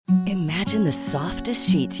Imagine the softest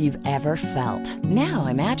sheets you've ever felt. Now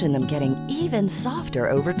imagine them getting even softer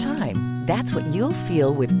over time. That's what you'll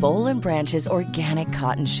feel with Boll & Branch's organic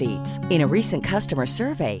cotton sheets. In a recent customer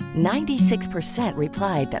survey, 96%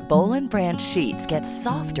 replied that Boll & Branch sheets get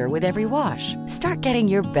softer with every wash. Start getting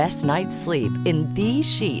your best night's sleep in these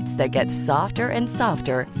sheets that get softer and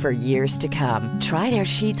softer for years to come. Try their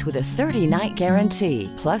sheets with a 30-night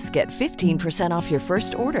guarantee. Plus, get 15% off your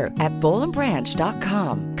first order at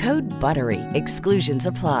bollandbranch.com. Code BUTTERY. Exclusions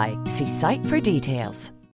apply. See site for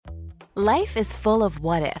details. Life is full of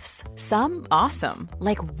what-ifs. Some awesome,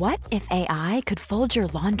 like what if AI could fold your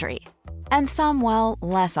laundry? And some, well,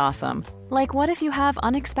 less awesome, like what if you have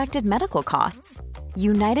unexpected medical costs?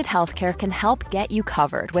 United Healthcare can help get you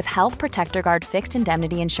covered with Health Protector Guard fixed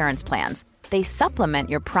indemnity insurance plans. They supplement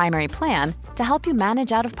your primary plan to help you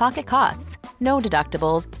manage out-of-pocket costs. No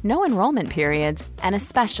deductibles, no enrollment periods, and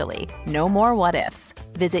especially no more what-ifs.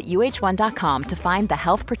 Visit uh1.com to find the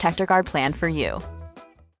Health Protector Guard plan for you.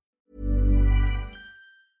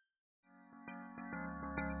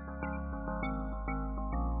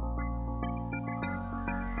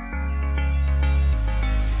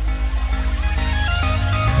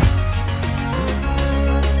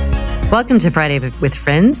 Welcome to Friday with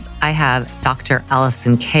Friends. I have Dr.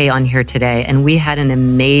 Allison Kay on here today, and we had an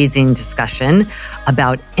amazing discussion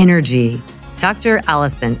about energy. Dr.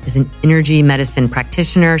 Allison is an energy medicine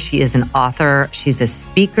practitioner. She is an author. She's a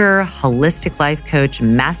speaker, holistic life coach,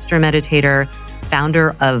 master meditator,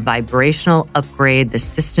 founder of Vibrational Upgrade, the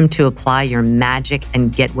system to apply your magic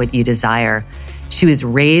and get what you desire. She was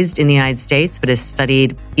raised in the United States, but has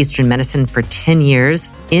studied Eastern medicine for 10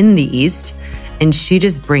 years in the East. And she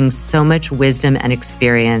just brings so much wisdom and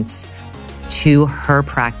experience to her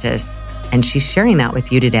practice. And she's sharing that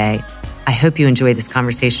with you today. I hope you enjoyed this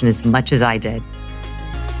conversation as much as I did.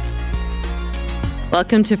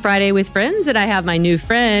 Welcome to Friday with Friends. And I have my new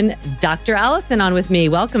friend, Dr. Allison, on with me.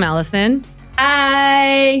 Welcome, Allison.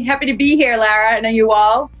 Hi, happy to be here, Lara. And are you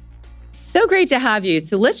all? So great to have you.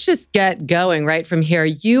 So let's just get going right from here.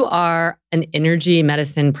 You are an energy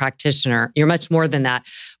medicine practitioner. You're much more than that.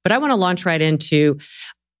 But I want to launch right into,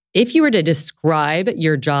 if you were to describe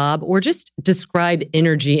your job or just describe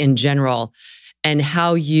energy in general and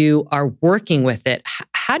how you are working with it,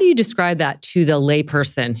 how do you describe that to the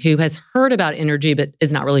layperson who has heard about energy but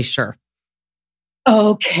is not really sure?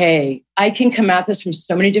 Okay, I can come at this from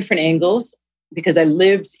so many different angles because I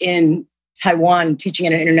lived in Taiwan teaching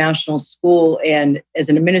at an international school and as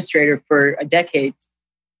an administrator for a decade,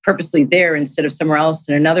 purposely there instead of somewhere else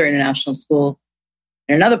in another international school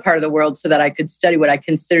in another part of the world so that I could study what I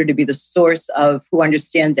consider to be the source of who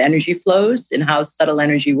understands energy flows and how subtle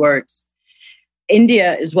energy works.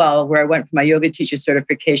 India as well, where I went for my yoga teacher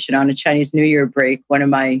certification on a Chinese New Year break, one of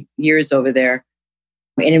my years over there.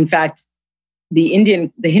 And in fact, the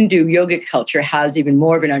Hindu yoga culture has even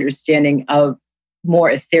more of an understanding of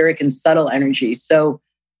more etheric and subtle energy. So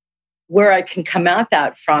where I can come at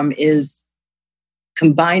that from is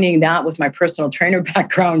combining that with my personal trainer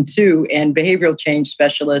background too, and behavioral change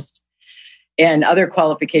specialist and other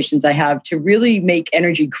qualifications I have to really make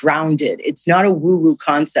energy grounded. It's not a woo-woo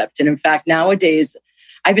concept. And in fact, nowadays,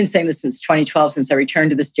 I've been saying this since 2012, since I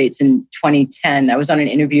returned to the States in 2010. I was on an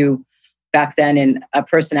interview back then and a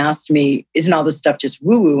person asked me, isn't all this stuff just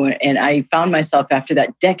woo-woo? And I found myself after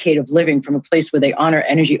that decade of living from a place where they honor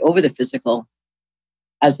energy over the physical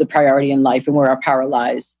as the priority in life and where our power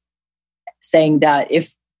lies, saying that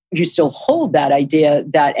if you still hold that idea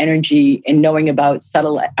that energy and knowing about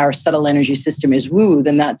our subtle energy system is woo,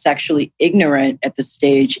 then that's actually ignorant at this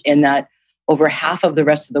stage, and that over half of the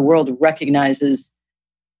rest of the world recognizes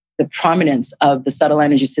the prominence of the subtle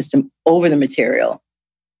energy system over the material.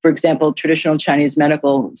 For example, traditional Chinese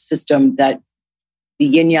medical system that the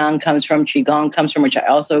yin-yang comes from, qigong comes from, which I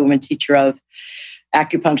also am a teacher of,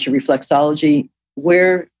 acupuncture, reflexology,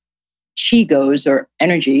 where qi goes, or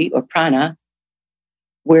energy, or prana,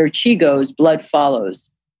 where qi goes, blood follows,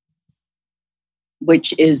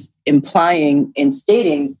 which is implying and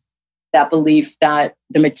stating that belief that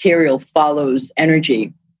the material follows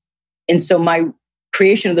energy. And so my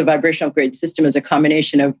creation of the vibrational upgrade system is a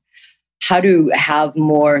combination of how to have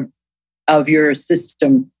more of your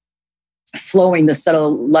system flowing the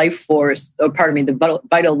subtle life force, the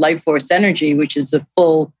vital life force energy, which is a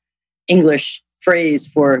full English phrase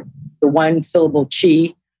for the one syllable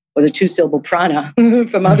chi or the two syllable prana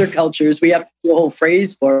from other cultures. We have a whole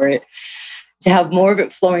phrase for it, to have more of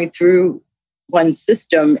it flowing through one's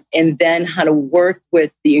system, and then how to work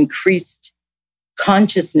with the increased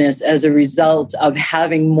consciousness as a result of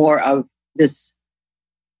having more of this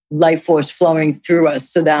life force flowing through us,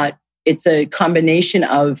 so that it's a combination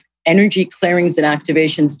of energy clearings and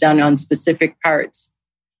activations done on specific parts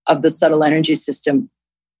of the subtle energy system.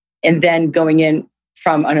 And then going in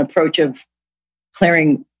from an approach of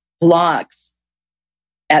clearing blocks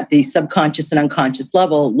at the subconscious and unconscious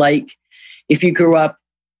level. Like if you grew up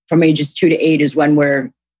from ages 2 to 8 is when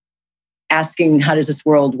we're asking, how does this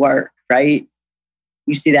world work, right?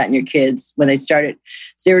 You see that in your kids. When they start at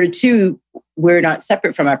 0 to 2, we're not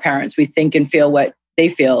separate from our parents. We think and feel what they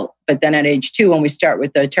feel. But then at age 2, when we start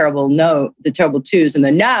with the terrible no, the terrible twos and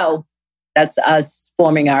the no, that's us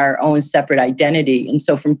forming our own separate identity. And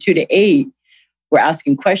so from 2 to 8, we're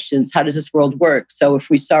asking questions. How does this world work? So if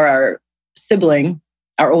we saw our sibling,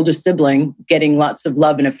 our older sibling, getting lots of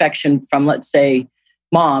love and affection from, let's say,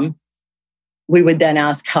 mom, we would then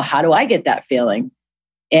ask, how do I get that feeling?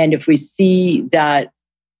 And if we see that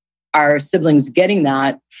our siblings getting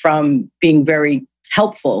that from being very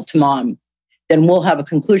helpful to mom, then we'll have a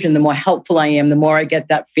conclusion. The more helpful I am, the more I get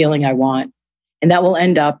that feeling I want. And that will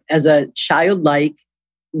end up as a childlike,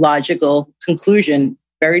 logical conclusion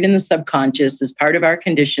buried in the subconscious as part of our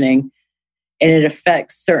conditioning. And it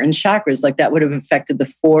affects certain chakras, like that would have affected the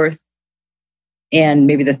 4th and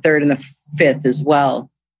maybe the 3rd and the 5th as well.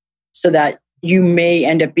 So that you may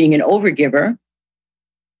end up being an overgiver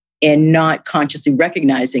and not consciously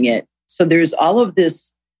recognizing it. So there's all of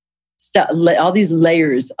this stuff, all these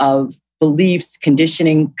layers of beliefs,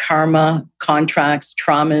 conditioning, karma, contracts,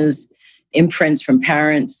 traumas, imprints from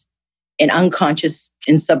parents, and unconscious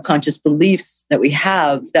and subconscious beliefs that we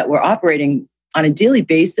have that we're operating on a daily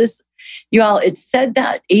basis. You all, it's said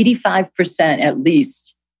that 85% at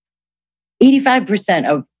least, 85%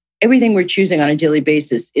 of everything we're choosing on a daily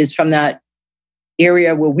basis is from that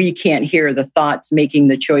area where we can't hear the thoughts making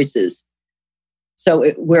the choices.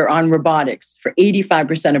 So we're on robotics for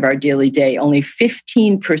 85% of our daily day, only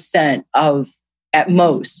 15% of, at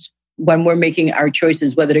most, when we're making our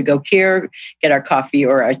choices, whether to go here, get our coffee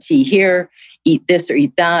or our tea here, eat this or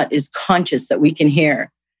eat that, is conscious that we can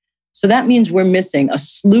hear. So that means we're missing a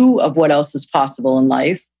slew of what else is possible in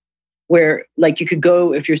life, where like you could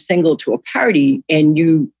go, if you're single, to a party and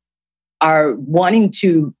you are wanting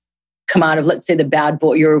to come out of, let's say, the bad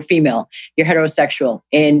boy, you're a female, you're heterosexual,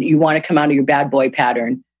 and you want to come out of your bad boy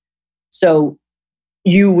pattern. So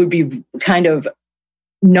you would be kind of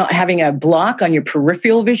not having a block on your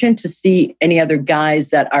peripheral vision to see any other guys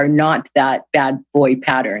that are not that bad boy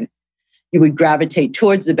pattern. You would gravitate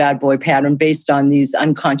towards the bad boy pattern based on these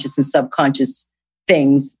unconscious and subconscious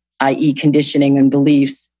things, i.e. conditioning and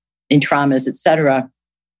beliefs and traumas, etc.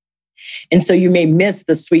 And so you may miss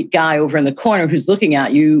the sweet guy over in the corner who's looking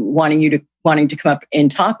at you, wanting to come up and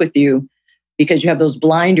talk with you, because you have those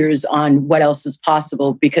blinders on what else is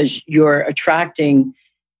possible, because you're attracting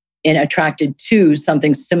and attracted to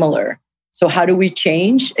something similar. So how do we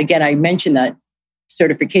change? Again, I mentioned that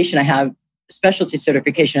certification. I have specialty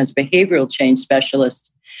certification as a behavioral change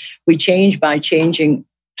specialist. We change by changing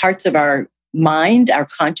parts of our mind, our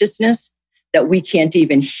consciousness that we can't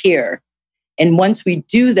even hear. And once we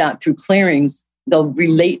do that through clearings, they'll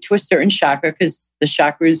relate to a certain chakra, because the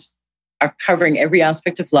chakras are covering every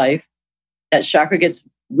aspect of life. That chakra gets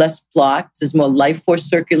less blocked. There's more life force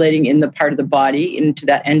circulating in the part of the body into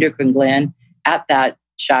that endocrine gland at that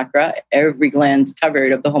chakra. Every gland's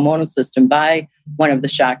covered of the hormonal system by one of the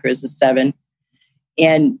chakras, the 7.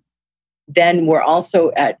 And then we're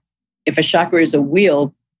also at, if a chakra is a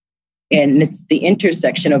wheel, and it's the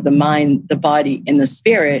intersection of the mind, the body, and the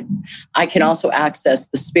spirit, I can also access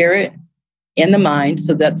the spirit and the mind.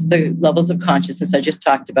 So that's the levels of consciousness I just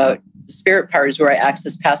talked about. The spirit part is where I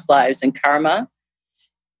access past lives and karma.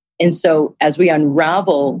 And so as we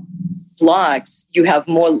unravel blocks, you have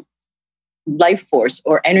more life force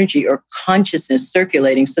or energy or consciousness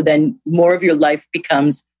circulating. So then more of your life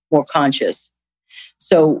becomes more conscious.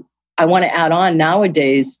 So I want to add on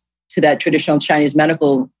nowadays to that traditional Chinese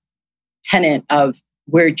medical tenet of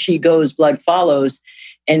where qi goes, blood follows,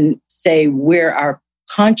 and say where our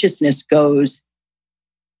consciousness goes,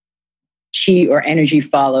 qi or energy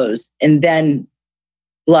follows, and then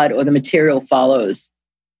blood or the material follows.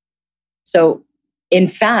 So in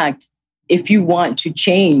fact, if you want to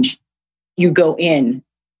change, you go in,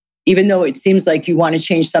 even though it seems like you want to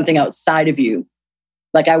change something outside of you.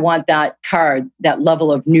 Like I want that car, that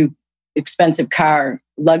level of new expensive car,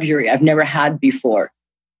 luxury I've never had before.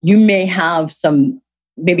 You may have some,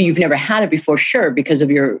 maybe you've never had it before, sure, because of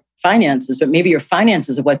your finances, but maybe your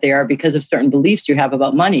finances are what they are because of certain beliefs you have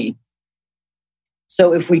about money.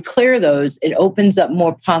 So if we clear those, it opens up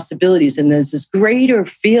more possibilities, and there's this greater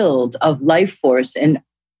field of life force in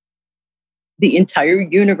the entire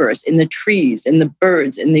universe, in the trees, in the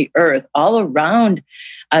birds, in the earth, all around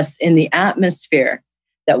us in the atmosphere,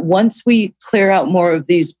 that once we clear out more of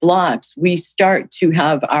these blocks, we start to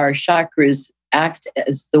have our chakras act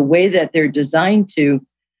as the way that they're designed to,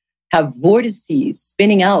 have vortices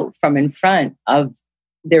spinning out from in front of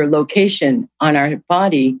their location on our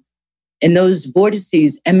body. And those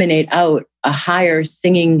vortices emanate out a higher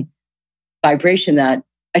singing vibration that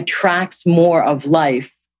attracts more of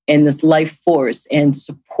life and this life force and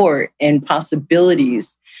support and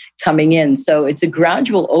possibilities coming in. So it's a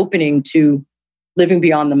gradual opening to living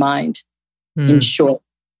beyond the mind, in short.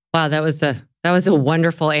 Wow, that was a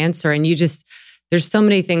wonderful answer. And there's so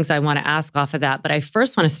many things I want to ask off of that. But I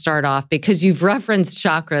first want to start off because you've referenced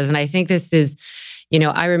chakras. And I think this is,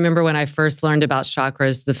 I remember when I first learned about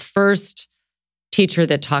chakras, the first teacher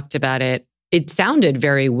that talked about it, it sounded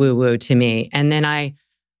very woo-woo to me. And then I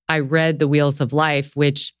read The Wheels of Life,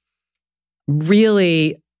 which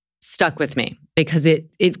really stuck with me because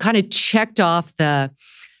it kind of checked off the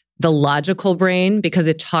logical brain, because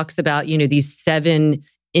it talks about, these 7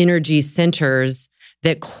 energy centers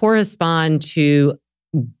that correspond to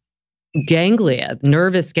ganglia,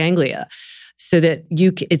 nervous ganglia, so that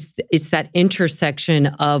it's that intersection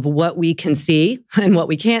of what we can see and what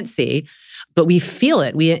we can't see, but we feel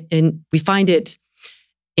it. We find it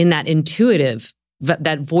in that intuitive,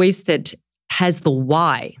 that voice that has the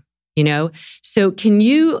why, So can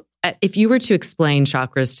you, if you were to explain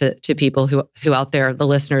chakras to people who out there, the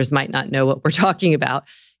listeners might not know what we're talking about,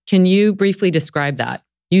 can you briefly describe that?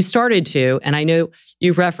 You started to, and I know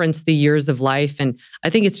you referenced the years of life, and I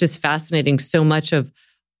think it's just fascinating. So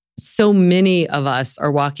many of us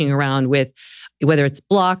are walking around with, whether it's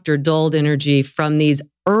blocked or dulled energy from these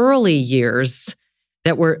early years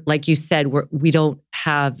that were, like you said, we don't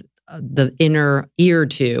have the inner ear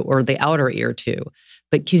to or the outer ear to.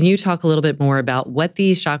 But can you talk a little bit more about what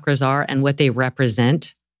these chakras are and what they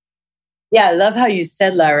represent? Yeah, I love how you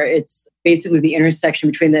said, Lara, it's basically the intersection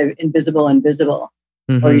between the invisible and visible.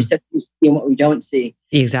 Mm-hmm. Or you said we see what we don't see.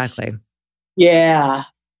 Exactly. Yeah.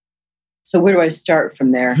 So where do I start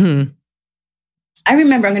from there? I'm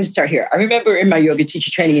going to start here. I remember in my yoga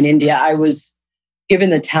teacher training in India, I was given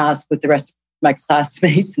the task with the rest of my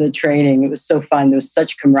classmates in the training. It was so fun. There was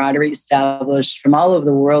such camaraderie established from all over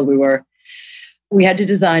the world. We had to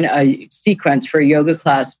design a sequence for a yoga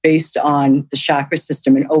class based on the chakra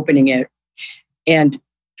system and opening it. And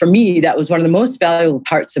for me, that was one of the most valuable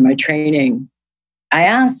parts of my training. I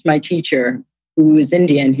asked my teacher, who is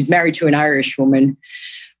Indian, he's married to an Irish woman,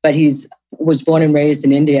 but was born and raised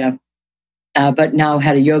in India, but now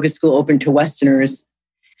had a yoga school open to Westerners.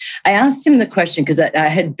 I asked him the question because I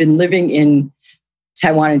had been living in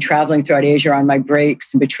Taiwan and traveling throughout Asia on my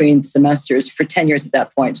breaks in between semesters for 10 years at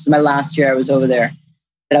that point. So my last year I was over there.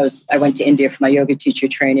 I went to India for my yoga teacher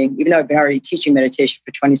training, even though I've been already teaching meditation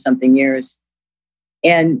for 20-something years.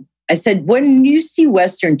 And I said, when you see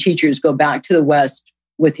Western teachers go back to the West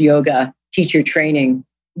with yoga teacher training,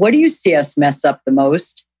 what do you see us mess up the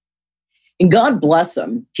most? And God bless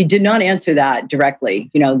him, he did not answer that directly,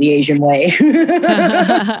 the Asian way.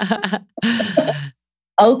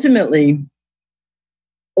 Ultimately,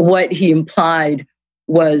 what he implied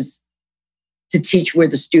was to teach where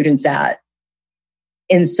the student's at.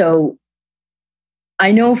 And so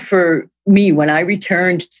I know for me, when I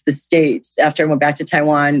returned to the States, after I went back to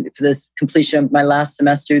Taiwan for this completion of my last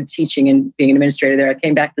semester teaching and being an administrator there, I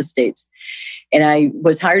came back to the States. And I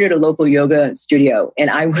was hired at a local yoga studio. And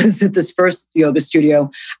I was at this first yoga studio.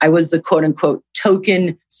 I was the quote unquote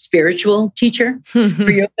token spiritual teacher for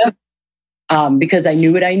yoga because I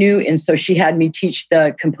knew what I knew. And so she had me teach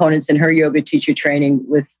the components in her yoga teacher training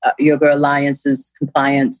with Yoga Alliance's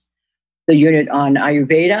compliance, the unit on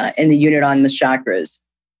Ayurveda and the unit on the chakras.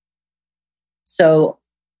 So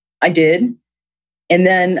I did. And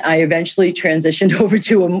then I eventually transitioned over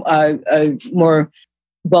to a more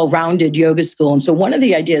well-rounded yoga school. And so one of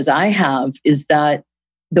the ideas I have is that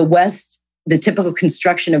the West, the typical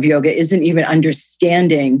construction of yoga isn't even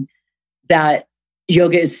understanding that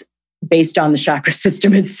yoga is based on the chakra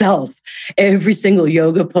system itself. Every single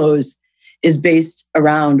yoga pose is based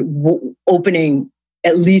around opening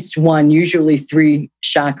at least one, usually 3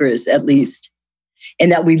 chakras at least.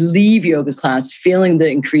 And that we leave yoga class feeling the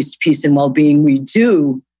increased peace and well-being we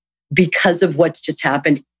do because of what's just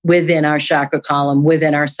happened within our chakra column,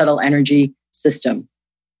 within our subtle energy system.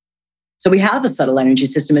 So we have a subtle energy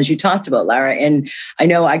system, as you talked about, Lara. And I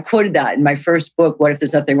know I quoted that in my first book, What If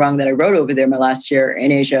There's Nothing Wrong, that I wrote over there my last year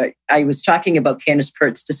in Asia. I was talking about Candace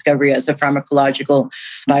Pert's discovery as a pharmacological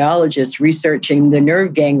biologist, researching the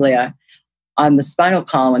nerve ganglia on the spinal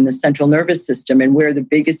column and the central nervous system, and where the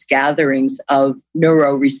biggest gatherings of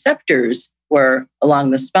neuroreceptors were along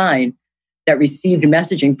the spine. that received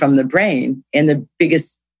messaging from the brain. And the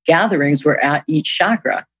biggest gatherings were at each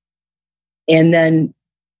chakra. And then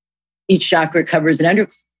each chakra covers an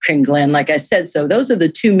endocrine gland, like I said. So those are the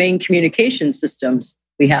two main communication systems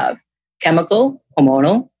we have: chemical,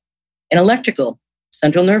 hormonal, and electrical,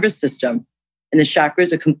 central nervous system. And the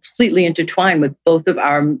chakras are completely intertwined with both of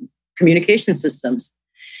our communication systems.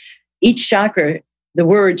 Each chakra, the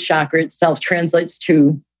word chakra itself translates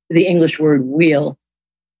to the English word wheel.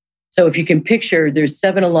 So if you can picture, there's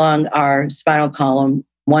 7 along our spinal column.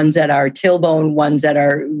 One's at our tailbone, one's at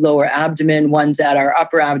our lower abdomen, one's at our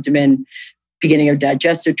upper abdomen, beginning of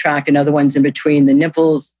digestive tract, another one's in between the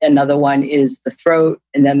nipples, another one is the throat,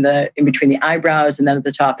 and then in between the eyebrows, and then at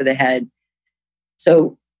the top of the head.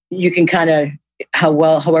 So you can kind of,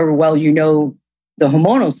 however well you know the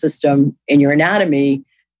hormonal system in your anatomy,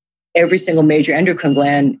 every single major endocrine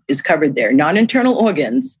gland is covered there. Not internal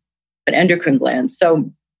organs, but endocrine glands.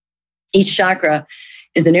 So each chakra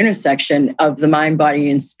is an intersection of the mind,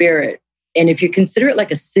 body, and spirit. And if you consider it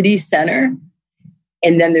like a city center,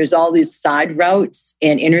 and then there's all these side routes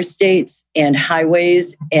and interstates and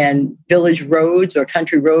highways and village roads or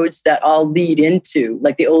country roads that all lead into,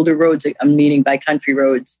 like the older roads, I'm meaning by country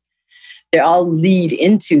roads, they all lead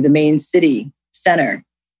into the main city center.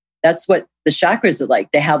 That's what the chakras are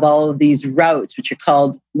like. They have all of these routes, which are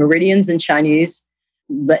called meridians in Chinese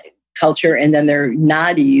culture, and then they're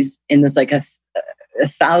nadis, and there's like a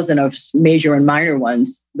 1,000 of major and minor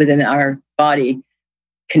ones within our body,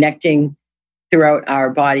 connecting throughout our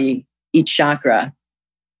body, each chakra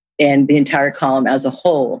and the entire column as a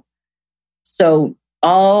whole. So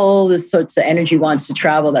all the sorts of energy wants to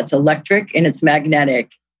travel. That's electric and it's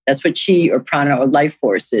magnetic. That's what chi or prana or life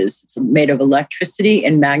force is. It's made of electricity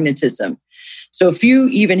and magnetism. So if you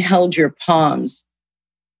even held your palms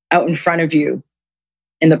out in front of you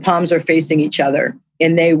and the palms are facing each other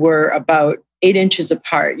and they were about 8 inches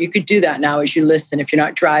apart, you could do that now as you listen, if you're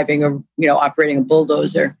not driving or operating a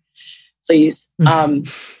bulldozer, please. And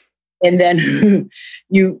then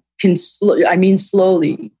you can,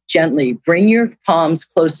 slowly, gently bring your palms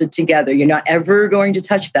closer together. You're not ever going to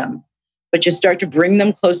touch them, but just start to bring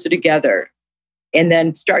them closer together and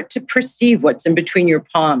then start to perceive what's in between your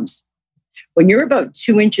palms. When you're about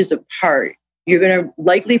 2 inches apart, you're going to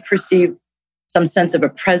likely perceive some sense of a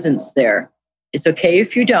presence there. It's okay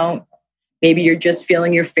if you don't. Maybe you're just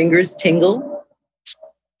feeling your fingers tingle.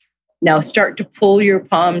 Now start to pull your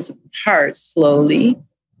palms apart slowly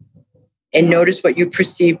and notice what you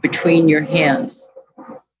perceive between your hands.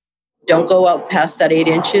 Don't go out past that 8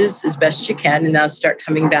 inches as best you can, and now start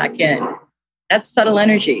coming back in. That's subtle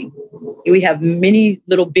energy. We have many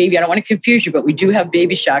little baby, I don't want to confuse you, but we do have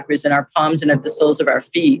baby chakras in our palms and at the soles of our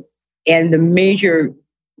feet. And the major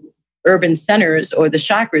urban centers, or the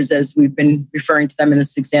chakras as we've been referring to them in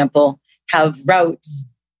this example, have routes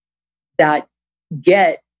that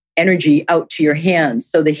get energy out to your hands.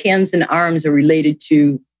 So the hands and arms are related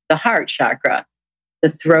to the heart chakra, the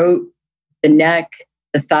throat, the neck,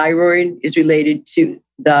 the thyroid is related to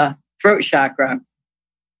the throat chakra.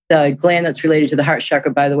 The gland that's related to the heart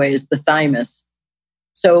chakra, by the way, is the thymus.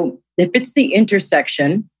 So if it's the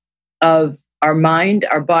intersection of our mind,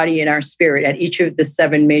 our body, and our spirit at each of the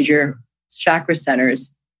 7 major chakra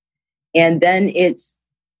centers, and then it's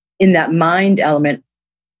in that mind element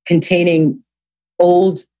containing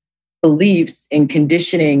old beliefs and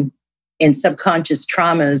conditioning and subconscious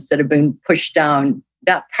traumas that have been pushed down,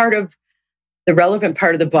 that part of the relevant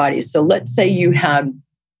part of the body. So let's say you have,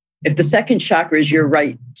 if the second chakra is your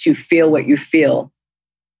right to feel what you feel,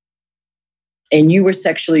 and you were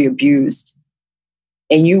sexually abused,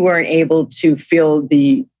 and you weren't able to feel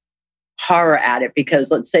the horror at it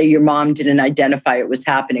because let's say your mom didn't identify it was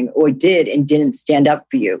happening, or did and didn't stand up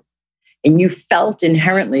for you, and you felt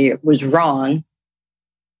inherently it was wrong,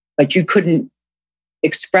 but you couldn't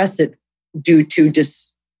express it due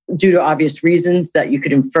to obvious reasons that you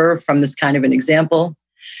could infer from this kind of an example.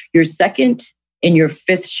 Your second and your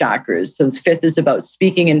fifth chakras. So the fifth is about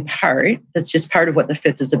speaking in part. That's just part of what the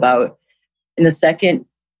fifth is about. And the second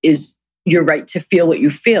is your right to feel what you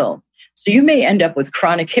feel. So you may end up with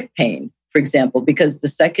chronic hip pain, for example, because the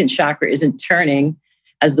second chakra isn't turning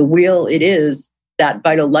as the wheel it is, that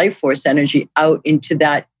vital life force energy out into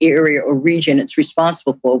that area or region it's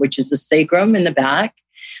responsible for, which is the sacrum in the back,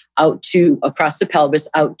 out to across the pelvis,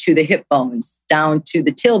 out to the hip bones, down to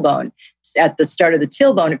the tailbone. At the start of the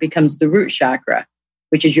tailbone, it becomes the root chakra,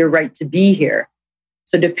 which is your right to be here.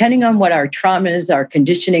 So depending on what our traumas, our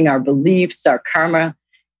conditioning, our beliefs, our karma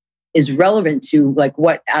is relevant to, like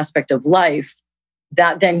what aspect of life,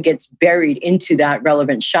 that then gets buried into that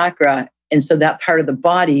relevant chakra. And so that part of the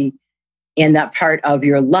body and that part of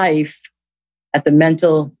your life at the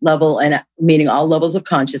mental level, and meaning all levels of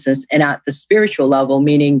consciousness, and at the spiritual level,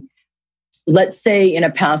 meaning, let's say in a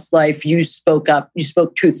past life, you spoke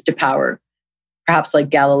truth to power, perhaps like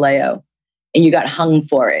Galileo, and you got hung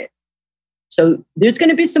for it. So there's going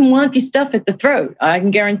to be some wonky stuff at the throat. I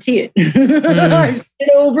can guarantee it. I've seen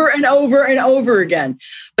it over and over and over again.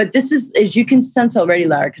 But this is, as you can sense already,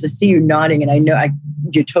 Lara, because I see you nodding and I know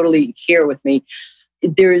you're totally here with me.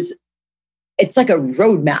 It's like a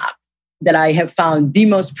roadmap that I have found the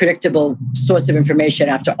most predictable source of information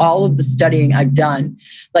after all of the studying I've done.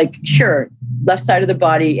 Like, sure, left side of the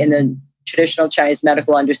body in the traditional Chinese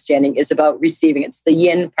medical understanding is about receiving. It's the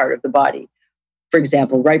yin part of the body. For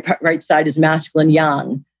example, right side is masculine,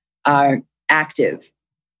 yang, active.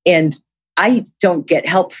 And I don't get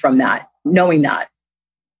help from that, knowing that,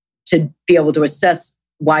 to be able to assess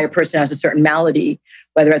why a person has a certain malady,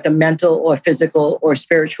 whether at the mental or physical or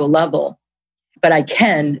spiritual level. But I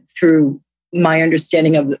can through my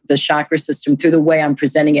understanding of the chakra system, through the way I'm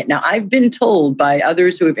presenting it. Now, I've been told by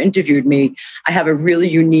others who have interviewed me, I have a really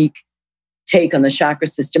unique take on the chakra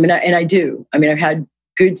system. And I do. I mean, I've had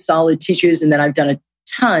good, solid teachers, and then I've done a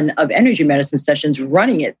ton of energy medicine sessions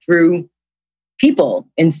running it through people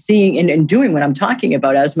and seeing and doing what I'm talking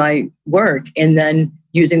about as my work, and then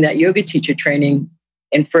using that yoga teacher training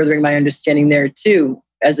and furthering my understanding there too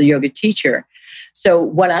as a yoga teacher. So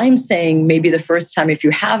what I'm saying, maybe the first time, if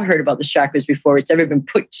you have heard about the chakras before, it's ever been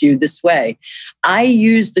put to you this way. I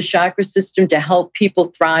use the chakra system to help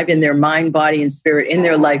people thrive in their mind, body, and spirit in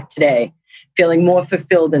their life today, feeling more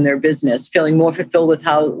fulfilled in their business, feeling more fulfilled with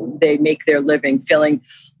how they make their living, feeling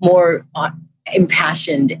more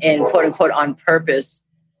impassioned and quote unquote on purpose.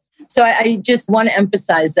 So I just want to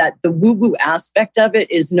emphasize that the woo-woo aspect of it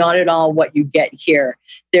is not at all what you get here.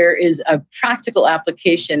 There is a practical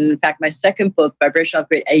application. In fact, my second book, Vibrational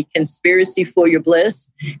Upgrade, A Conspiracy for Your Bliss,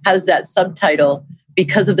 has that subtitle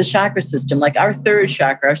because of the chakra system. Like our third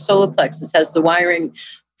chakra, our solar plexus, has the wiring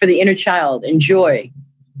for the inner child and joy.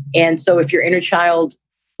 And so if your inner child,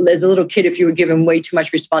 as a little kid, if you were given way too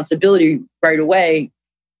much responsibility right away,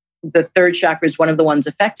 the third chakra is one of the ones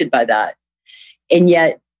affected by that. And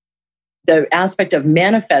yet, the aspect of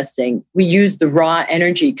manifesting, we use the raw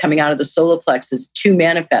energy coming out of the solar plexus to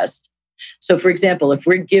manifest. So, for example, if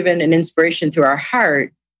we're given an inspiration through our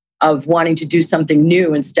heart of wanting to do something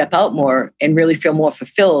new and step out more and really feel more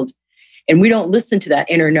fulfilled, and we don't listen to that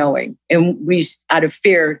inner knowing, and we, out of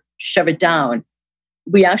fear, shove it down,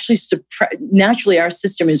 we actually naturally, our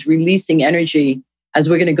system is releasing energy as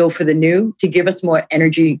we're going to go for the new to give us more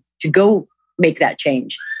energy to go make that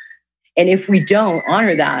change. And if we don't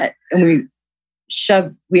honor that and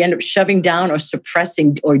we end up shoving down or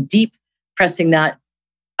suppressing or deep pressing that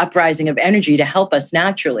uprising of energy to help us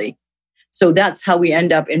naturally. So that's how we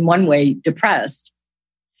end up in one way depressed.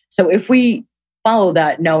 So if we follow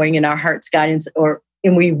that knowing in our heart's guidance,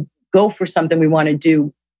 and we go for something we want to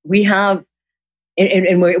do, we have,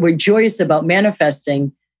 and we're joyous about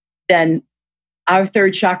manifesting, then our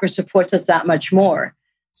third chakra supports us that much more.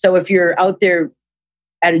 So if you're out there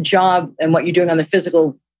at a job and what you're doing on the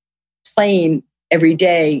physical plane every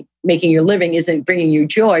day, making your living isn't bringing you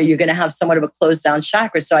joy, you're going to have somewhat of a closed down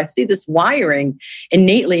chakra. So I see this wiring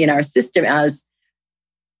innately in our system as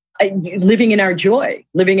living in our joy,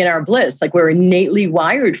 living in our bliss. Like we're innately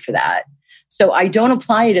wired for that. So I don't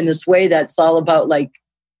apply it in this way that's all about like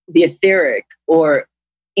the etheric or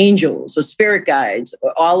angels or spirit guides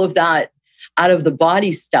or all of that out of the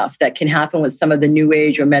body stuff that can happen with some of the new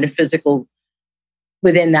age or metaphysical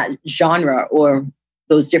within that genre or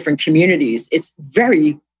those different communities. It's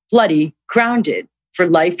very bloody grounded for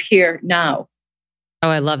life here now. Oh,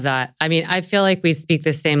 I love that. I mean, I feel like we speak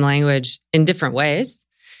the same language in different ways.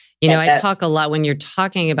 You know, I talk a lot when you're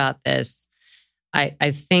talking about this.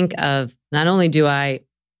 I think of not only do I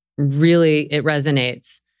really, it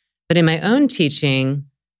resonates, but in my own teaching,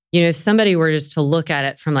 you know, if somebody were just to look at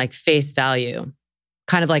it from like face value,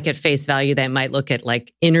 kind of like at face value, they might look at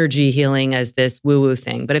like energy healing as this woo-woo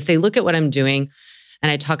thing. But if they look at what I'm doing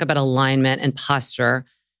and I talk about alignment and posture,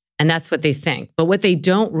 and that's what they think. But what they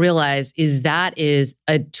don't realize is that is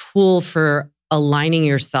a tool for aligning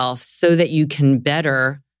yourself so that you can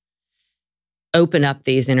better open up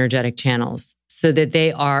these energetic channels so that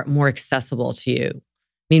they are more accessible to you. I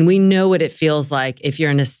mean, we know what it feels like if you're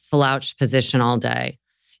in a slouched position all day.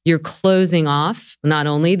 You're closing off not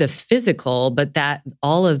only the physical, but that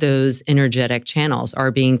all of those energetic channels are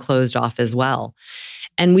being closed off as well.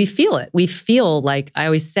 And we feel it. We feel like, I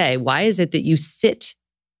always say, why is it that you sit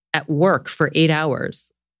at work for 8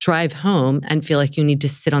 hours, drive home and feel like you need to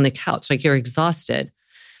sit on the couch, like you're exhausted?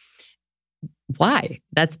 Why?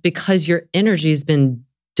 That's because your energy has been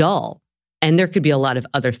dull. And there could be a lot of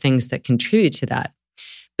other things that contribute to that.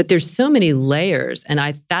 But there's so many layers. And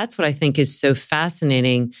that's what I think is so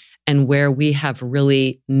fascinating, and where we have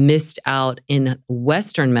really missed out in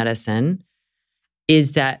Western medicine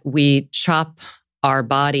is that we chop our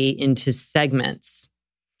body into segments.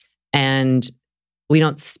 And we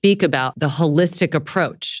don't speak about the holistic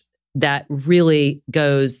approach that really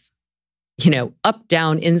goes, up,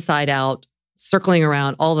 down, inside out, circling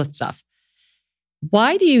around, all that stuff.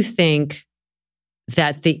 Why do you think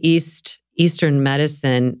that the Eastern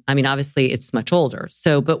medicine, I mean, obviously it's much older.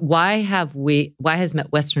 But why has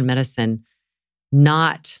Western medicine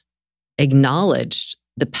not acknowledged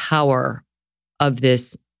the power of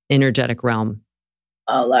this energetic realm?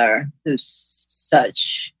 Oh, Lara, there's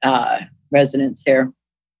such resonance here.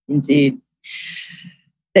 Indeed.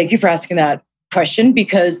 Thank you for asking that question,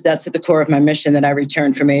 because that's at the core of my mission that I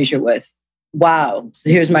returned from Asia with. Wow. So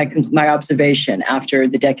here's my observation after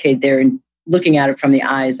the decade there and looking at it from the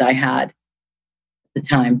eyes I had at the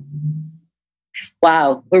time.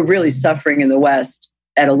 Wow, we're really suffering in the West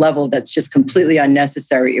at a level that's just completely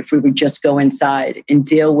unnecessary if we would just go inside and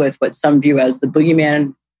deal with what some view as the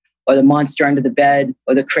boogeyman or the monster under the bed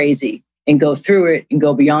or the crazy, and go through it and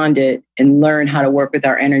go beyond it and learn how to work with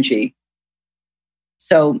our energy.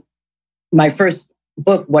 So my first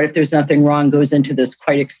book, What If There's Nothing Wrong, goes into this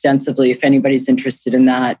quite extensively if anybody's interested in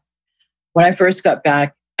that. When I first got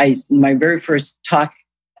back, my very first talk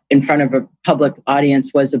in front of a public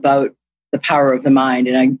audience was about the power of the mind.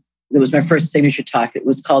 And it was my first signature talk. It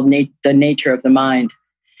was called The Nature of the Mind.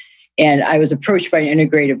 And I was approached by an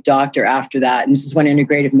integrative doctor after that. And this is when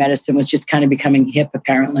integrative medicine was just kind of becoming hip,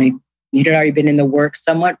 apparently. He'd already been in the work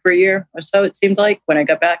somewhat for a year or so, it seemed like, when I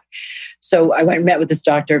got back. So I went and met with this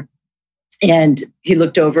doctor, and he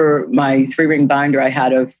looked over my 3-ring binder I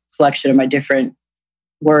had of collection of my different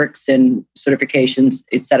works and certifications,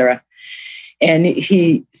 et cetera. And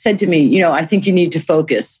he said to me, I think you need to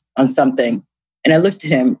focus on something. And I looked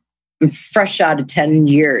at him. I'm fresh out of 10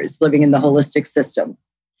 years living in the holistic system.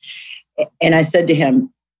 And I said to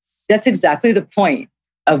him, that's exactly the point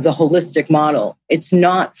of the holistic model. It's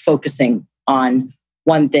not focusing on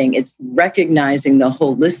one thing. It's recognizing the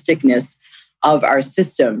holisticness of our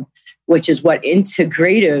system, which is what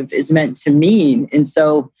integrative is meant to mean. And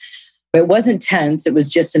so it wasn't tense. It was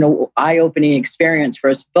just an eye-opening experience for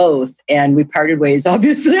us both. And we parted ways.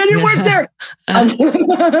 Obviously, I didn't work there.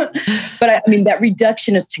 But I mean, that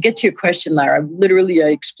reductionist, to get to your question, Lara, I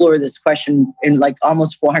explore this question in like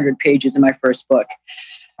almost 400 pages in my first book,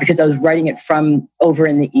 because I was writing it from over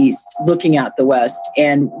in the East, looking at the West.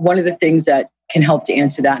 And one of the things that can help to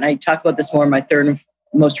answer that, and I talk about this more in my third and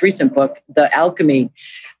most recent book, The Alchemy,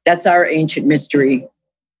 that's our ancient mystery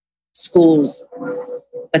schools.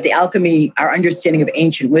 But the alchemy, our understanding of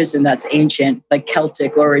ancient wisdom, that's ancient, like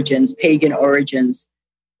Celtic origins, pagan origins.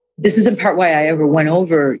 This is in part why I ever went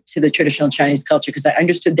over to the traditional Chinese culture, because I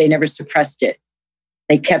understood they never suppressed it.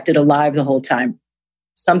 They kept it alive the whole time.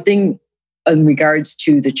 Something in regards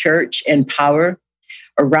to the church and power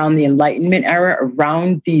around the Enlightenment era,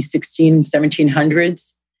 around the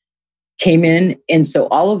 1700s, came in. And so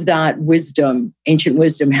all of that wisdom, ancient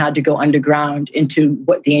wisdom, had to go underground into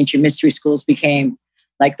what the ancient mystery schools became,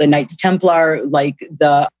 like the Knights Templar, like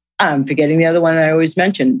I'm forgetting the other one I always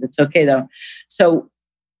mention. It's okay though. So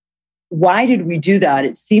why did we do that?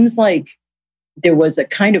 It seems like there was a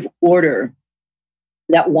kind of order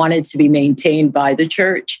that wanted to be maintained by the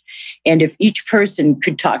church. And if each person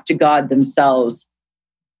could talk to God themselves,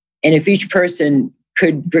 and if each person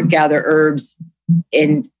could gather herbs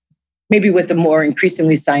and maybe with a more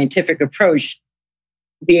increasingly scientific approach,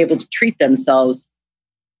 be able to treat themselves,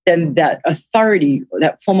 then that authority,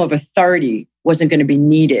 that form of authority wasn't going to be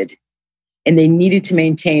needed. And they needed to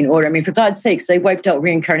maintain order. I mean, for God's sakes, they wiped out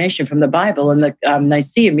reincarnation from the Bible in the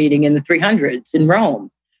Nicaea meeting in the 300s in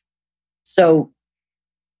Rome. So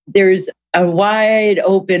there's a wide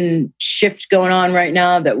open shift going on right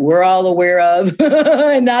now that we're all aware of.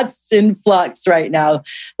 And that's in flux right now.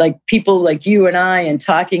 Like people like you and I and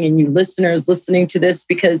talking, and you listeners listening to this,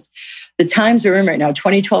 because the times we're in right now,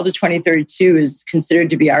 2012 to 2032 is considered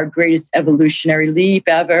to be our greatest evolutionary leap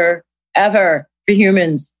ever for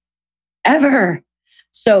humans, ever.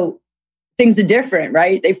 So things are different,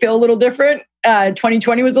 right? They feel a little different.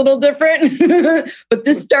 2020 was a little different, but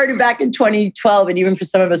this started back in 2012, and even for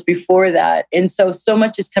some of us before that. And so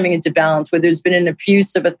much is coming into balance, where there's been an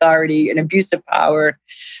abuse of authority, an abuse of power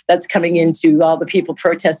that's coming into all the people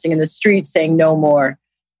protesting in the streets saying no more,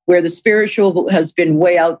 where the spiritual has been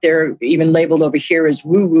way out there, even labeled over here as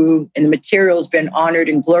woo-woo, and the material has been honored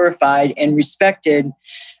and glorified and respected.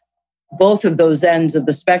 both of those ends of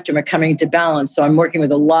the spectrum are coming into balance. So I'm working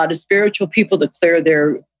with a lot of spiritual people to clear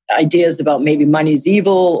their ideas about maybe money's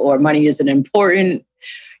evil or money isn't important.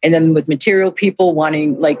 And then with material people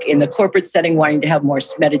wanting, like in the corporate setting, wanting to have more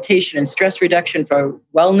meditation and stress reduction for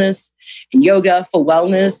wellness and yoga for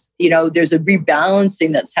wellness. There's a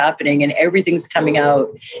rebalancing that's happening and everything's coming out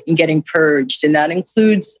and getting purged. And that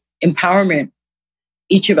includes empowerment.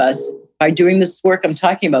 Each of us, by doing this work I'm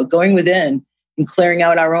talking about, going within and clearing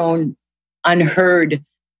out our own unheard,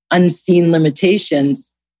 unseen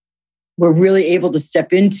limitations, we're really able to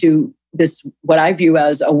step into this, what I view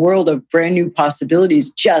as a world of brand new possibilities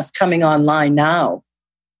just coming online now.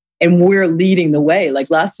 And we're leading the way. Like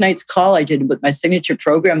last night's call I did with my signature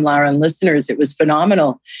program, Lara, and listeners, it was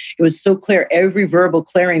phenomenal. It was so clear. Every verbal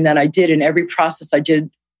clearing that I did and every process I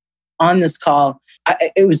did on this call,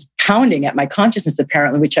 it was pounding at my consciousness,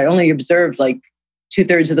 apparently, which I only observed like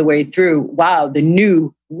 2/3 of the way through. Wow, the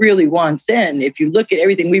new really wants in. If you look at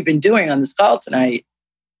everything we've been doing on this call tonight.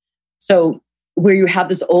 So where you have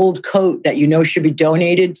this old coat that should be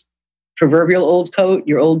donated, proverbial old coat,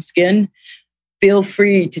 your old skin, feel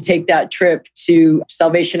free to take that trip to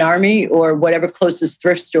Salvation Army or whatever closest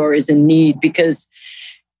thrift store is in need, because,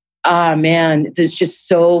 there's just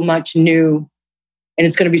so much new and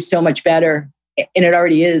it's going to be so much better. And it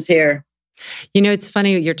already is here. It's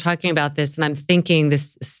funny you're talking about this, and I'm thinking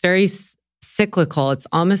this is very cyclical. It's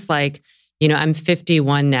almost like, I'm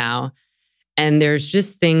 51 now. And there's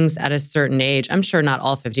just things at a certain age. I'm sure not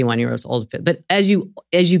all 51-year-olds old, but as you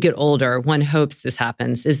get older, one hopes this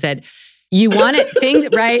happens, is that you want it things,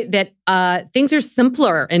 right? That things are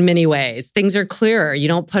simpler in many ways. Things are clearer. You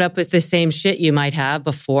don't put up with the same shit you might have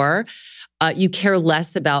before. You care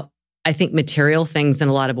less about, I think, material things in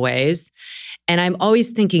a lot of ways. And I'm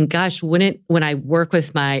always thinking, gosh, when I work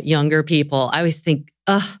with my younger people, I always think,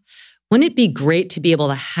 wouldn't it be great to be able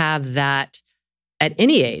to have that at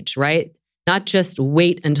any age, right? Not just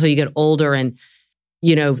wait until you get older and,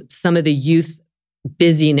 some of the youth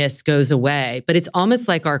busyness goes away. But it's almost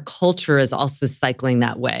like our culture is also cycling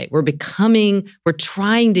that way. We're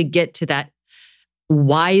trying to get to that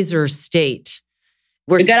wiser state.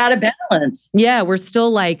 We got out of balance. Yeah, we're still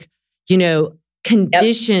like,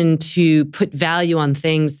 conditioned to put value on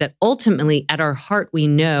things that ultimately at our heart we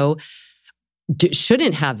know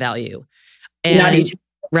shouldn't have value. And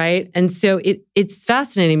right. And so it's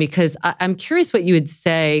fascinating because I'm curious what you would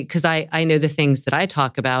say, because I know the things that I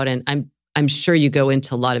talk about, and I'm sure you go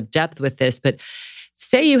into a lot of depth with this, but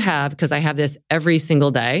say you have, because I have this every single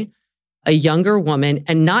day, a younger woman,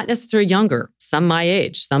 and not necessarily younger, some my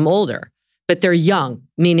age, some older, but they're young,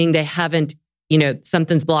 meaning they haven't,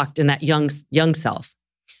 something's blocked in that young self.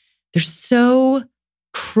 They're so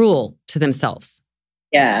cruel to themselves.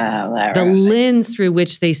 Yeah. Lara. The lens through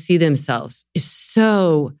which they see themselves is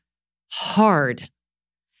so hard.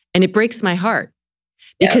 And it breaks my heart.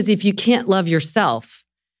 Because if you can't love yourself,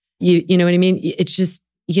 you know what I mean? It's just,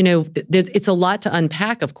 it's a lot to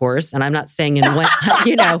unpack, of course. And I'm not saying in one,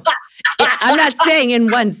 I'm not saying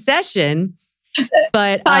in one session,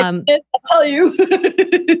 but I'll tell you.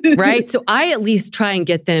 Right. So I at least try and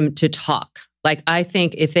get them to talk. Like, I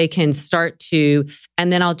think if they can start to,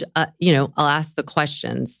 and then I'll ask the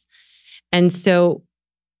questions. And so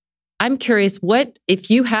I'm curious, what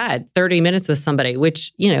if you had 30 minutes with somebody,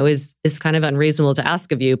 which, is kind of unreasonable to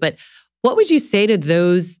ask of you, but what would you say to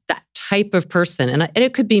that type of person? And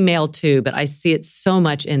it could be male too, but I see it so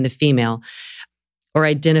much in the female or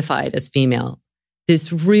identified as female.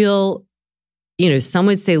 This real, some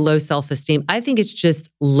would say low self-esteem. I think it's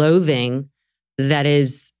just loathing that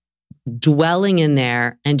is dwelling in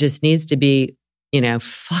there and just needs to be,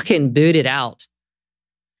 fucking booted out.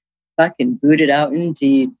 Fucking booted out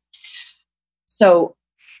indeed. So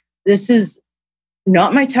this is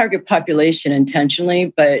not my target population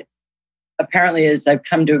intentionally, but apparently, as I've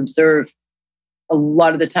come to observe, a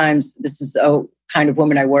lot of the times, this is a kind of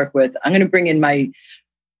woman I work with. I'm going to bring in my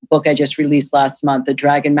book I just released last month, The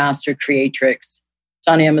Dragon Master Creatrix. It's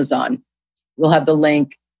on Amazon. We'll have the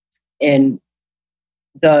link. In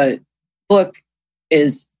the book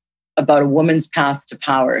is about a woman's path to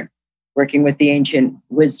power, working with the ancient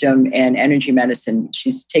wisdom and energy medicine.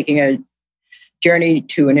 She's taking a journey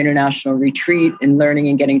to an international retreat and learning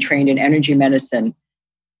and getting trained in energy medicine.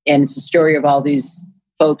 And it's a story of all these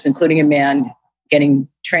folks, including a man, getting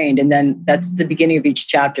trained. And then that's the beginning of each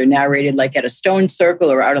chapter, narrated like at a stone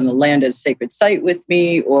circle or out on the land at a sacred site with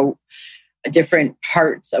me, or different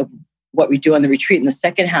parts of what we do on the retreat. And the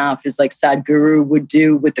second half is like Sadhguru would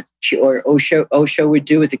do with or Osho would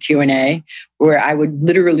do with the Q&A, where I would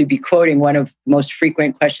literally be quoting one of the most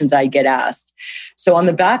frequent questions I get asked. So on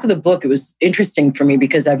the back of the book, it was interesting for me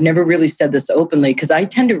because I've never really said this openly, because I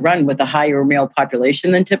tend to run with a higher male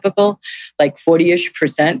population than typical, like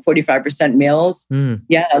 40-ish%, 45% males.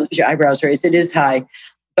 Yeah, your eyebrows raised. It is high.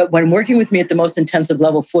 But when working with me at the most intensive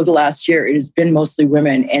level for the last year, it has been mostly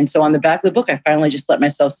women. And so on the back of the book, I finally just let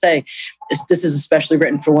myself say, this is especially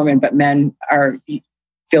written for women, but men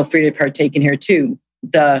feel free to partake in here too.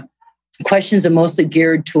 The questions are mostly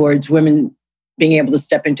geared towards women being able to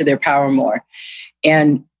step into their power more.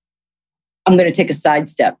 And I'm going to take a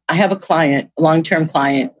sidestep. I have a client, a long-term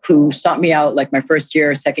client, who sought me out like my first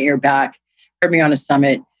year, second year back, heard me on a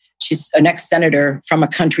summit. She's an ex-senator from a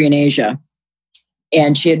country in Asia.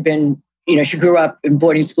 And she had been, she grew up in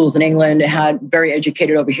boarding schools in England, had very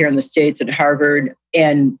educated over here in the States at Harvard,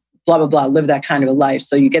 and blah, blah, blah, lived that kind of a life.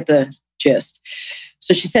 So you get the gist.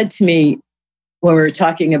 So she said to me when we were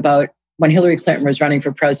talking about when Hillary Clinton was running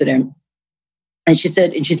for president, and she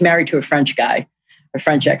said, and she's married to a French guy, a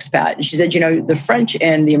French expat. And she said, the French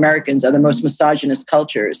and the Americans are the most misogynist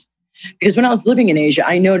cultures. Because when I was living in Asia,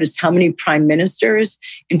 I noticed how many prime ministers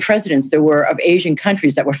and presidents there were of Asian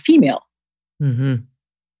countries that were female. Mm-hmm.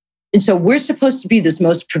 And so we're supposed to be this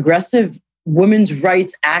most progressive women's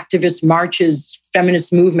rights activist marches,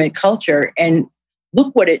 feminist movement culture. And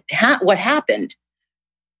look what happened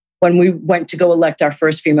when we went to go elect our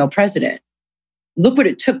first female president. Look what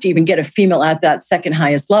it took to even get a female at that second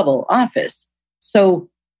highest level office.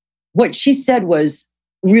 So what she said was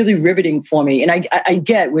really riveting for me. And I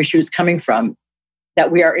get where she was coming from,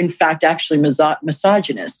 that we are in fact actually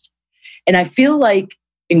misogynist. And I feel like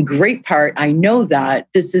in great part, I know that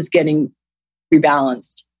this is getting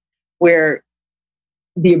rebalanced, where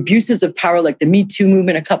the abuses of power, like the Me Too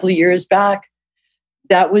movement a couple of years back,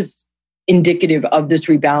 that was indicative of this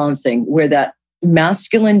rebalancing, where that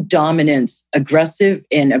masculine dominance, aggressive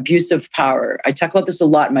and abusive power, I talk about this a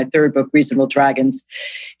lot in my third book, Reasonable Dragons,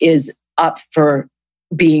 is up for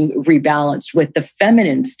being rebalanced with the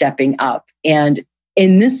feminine stepping up. And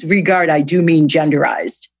in this regard, I do mean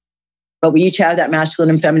genderized. But we each have that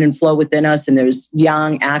masculine and feminine flow within us. And there's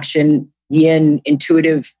yang, action, yin,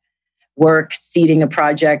 intuitive work, seeding a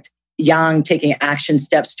project, yang, taking action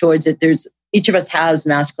steps towards it. Each of us has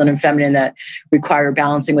masculine and feminine that require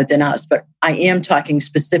balancing within us. But I am talking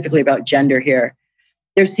specifically about gender here.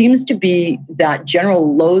 There seems to be that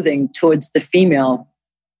general loathing towards the female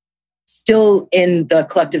still in the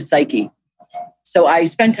collective psyche. So I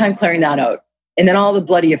spend time clearing that out. And then all the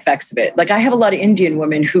bloody effects of it. Like I have a lot of Indian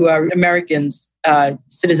women who are Americans,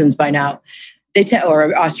 citizens by now,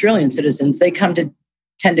 or Australian citizens. They tend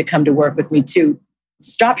to come to work with me to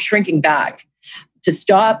stop shrinking back, to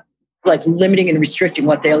stop like limiting and restricting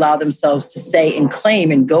what they allow themselves to say and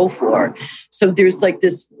claim and go for. So there's like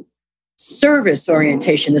this service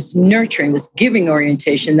orientation, this nurturing, this giving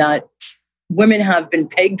orientation that women have been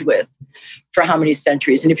pegged with for how many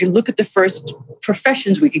centuries. And if you look at the first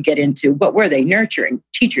professions we could get into, what were they? Nurturing,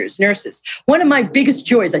 teachers, nurses. One of my biggest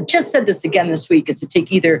joys, I just said this again this week, is to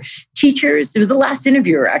take either teachers, it was the last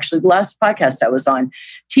interviewer, actually, the last podcast I was on,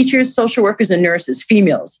 teachers, social workers, and nurses,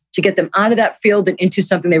 females, to get them out of that field and into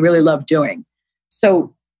something they really love doing.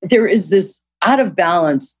 So there is this out of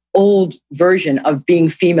balance, old version of being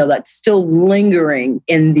female that's still lingering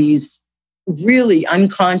in these really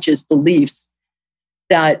unconscious beliefs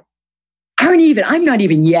that I'm not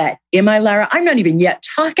even yet, am I, Lara? I'm not even yet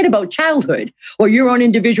talking about childhood or your own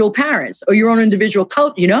individual parents or your own individual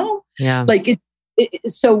cult, Yeah. Like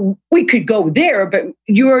so we could go there, but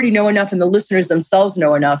you already know enough and the listeners themselves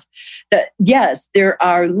know enough that yes, there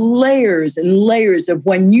are layers and layers of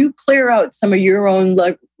when you clear out some of your own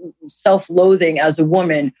self-loathing as a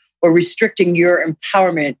woman or restricting your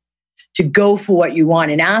empowerment to go for what you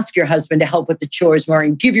want and ask your husband to help with the chores more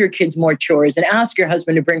and give your kids more chores and ask your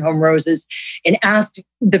husband to bring home roses and ask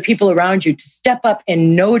the people around you to step up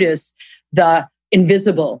and notice the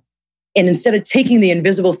invisible. And instead of taking the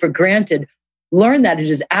invisible for granted, learn that it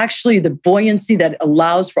is actually the buoyancy that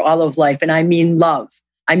allows for all of life. And I mean love.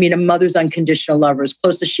 I mean a mother's unconditional love, or as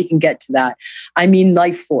close as she can get to that. I mean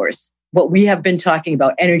life force. What we have been talking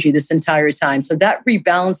about, energy, this entire time. So that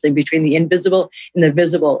rebalancing between the invisible and the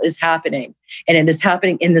visible is happening. And it is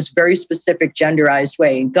happening in this very specific genderized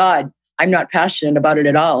way. And God, I'm not passionate about it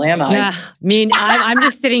at all, am I? Yeah, I mean, I'm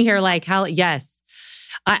just sitting here like, how, yes.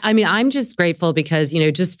 I mean, I'm just grateful because,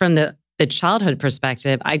 just from the childhood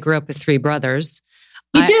perspective, I grew up with 3 brothers.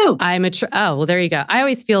 You do? Oh, well, there you go. I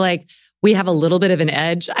always feel like we have a little bit of an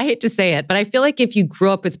edge. I hate to say it, but I feel like if you grew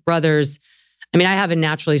up with brothers, I mean, I have a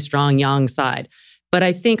naturally strong yang side, but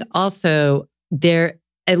I think also there,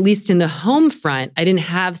 at least in the home front, I didn't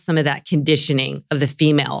have some of that conditioning of the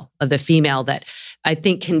female that I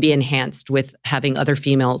think can be enhanced with having other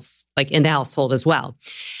females like in the household as well.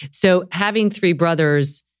 So having 3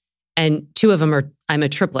 brothers and 2 of them I'm a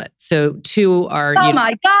triplet. So 2 are... Oh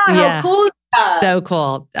my God, how cool is that? So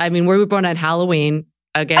cool. I mean, we were born on Halloween.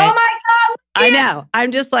 Okay. Oh my God. I know.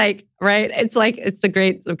 I'm just like, right. It's a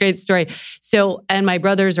great story. So, and my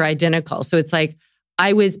brothers are identical. So it's like,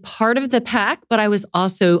 I was part of the pack, but I was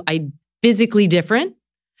also physically different.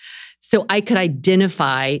 So I could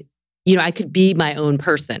identify, I could be my own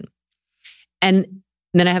person. And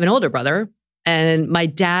then I have an older brother, and my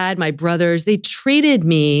dad, my brothers, they treated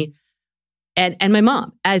me and my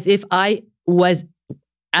mom as if I was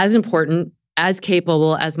as important, as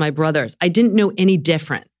capable as my brothers. I didn't know any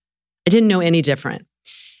different.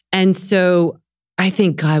 And so I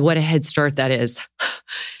think, God, what a head start that is,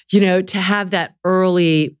 to have that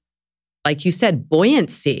early, like you said,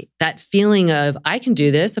 buoyancy, that feeling of, I can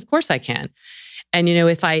do this. Of course I can. And,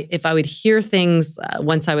 if I would hear things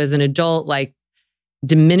once I was an adult, like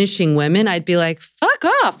diminishing women, I'd be like, fuck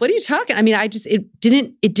off. What are you talking? I mean, it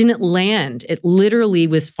didn't land. It literally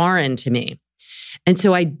was foreign to me. And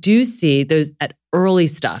so I do see that early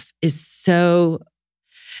stuff is so,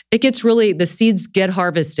 the seeds get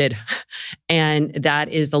harvested. And that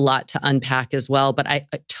is a lot to unpack as well. But I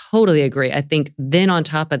totally agree. I think then on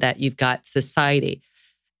top of that, you've got society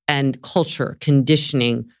and culture,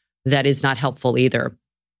 conditioning that is not helpful either.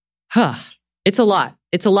 It's a lot.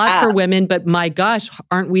 It's a lot for women, but my gosh,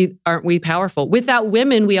 aren't we powerful? Without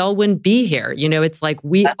women, we all wouldn't be here. It's like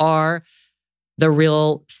we are the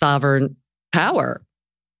real sovereign power.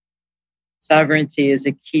 Sovereignty is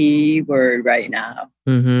a key word right now.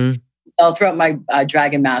 Mm-hmm. I'll throw out my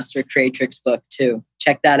Dragon Master Creatrix book too.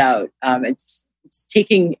 Check that out. It's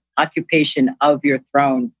taking occupation of your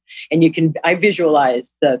throne, and I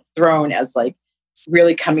visualize the throne as like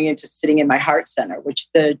really coming into sitting in my heart center, which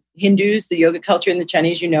the Hindus, the yoga culture, and the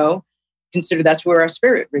Chinese, consider that's where our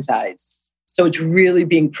spirit resides. So it's really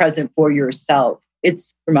being present for yourself.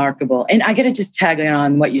 It's remarkable. And I got to just tag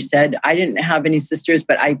on what you said. I didn't have any sisters,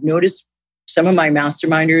 but I've noticed some of my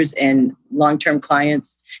masterminders and long-term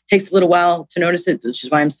clients, it takes a little while to notice it, which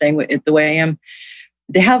is why I'm saying it the way I am.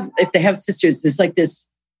 If they have sisters, there's like this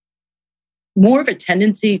more of a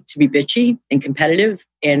tendency to be bitchy and competitive,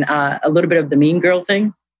 and a little bit of the mean girl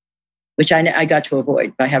thing, which I got to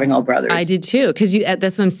avoid by having all brothers. I did too, because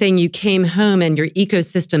that's what I'm saying. You came home and your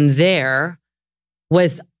ecosystem there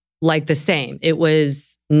was like the same. It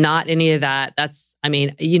was not any of that.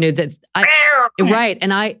 Right.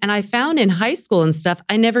 And I found in high school and stuff,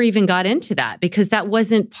 I never even got into that because that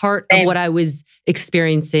wasn't part of what I was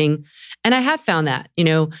experiencing. And I have found that,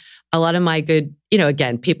 a lot of my good,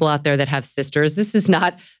 again, people out there that have sisters, this is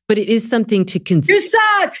not, but it is something to consider. You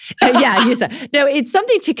said! Yeah, you said. No, it's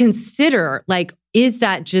something to consider. Like, is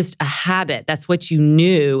that just a habit? That's what you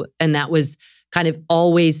knew. And that was kind of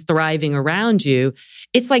always thriving around you.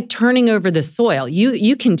 It's like turning over the soil.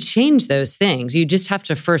 You can change those things. You just have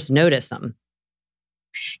to first notice them.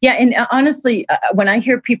 Yeah. And honestly, when I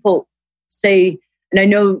hear people say, and I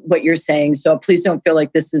know what you're saying, so please don't feel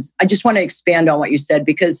like I just want to expand on what you said,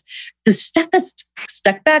 because the stuff that's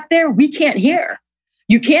stuck back there, we can't hear.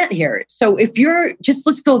 You can't hear it. So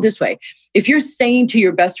let's go this way. If you're saying to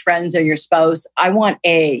your best friends or your spouse, I want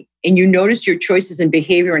A, and you notice your choices in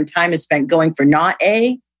behavior and time is spent going for not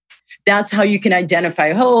A, that's how you can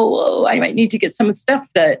identify, I might need to get some of the stuff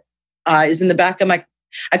that is in the back of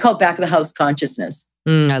I call it back of the house consciousness.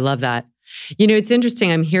 I love that. It's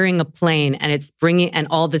interesting. I'm hearing a plane and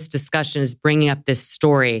all this discussion is bringing up this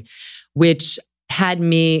story, which had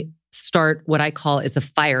me start what I call is a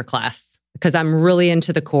fire class, because I'm really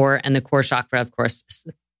into the core, and the core chakra, of course, is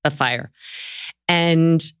the fire.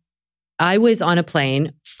 And I was on a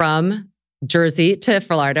plane from Jersey to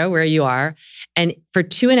Florida, where you are. And for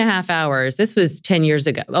 2.5 hours, this was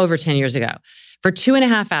over 10 years ago. For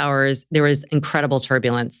 2.5 hours, there was incredible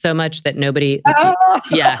turbulence, so much that nobody,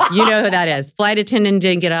 yeah, you know who that is. Flight attendant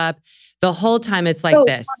didn't get up. The whole time it's like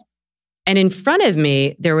this. And in front of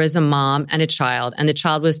me, there was a mom and a child, and the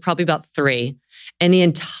child was probably about 3. And the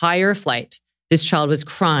entire flight, this child was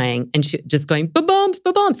crying and just going, ba-bumps,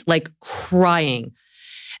 ba-bumps, like crying.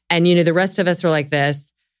 And, the rest of us were like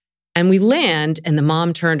this. And we land, and the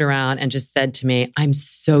mom turned around and just said to me, I'm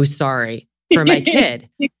so sorry for my kid.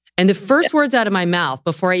 And the first words out of my mouth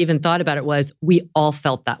before I even thought about it was, we all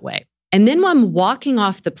felt that way. And then when I'm walking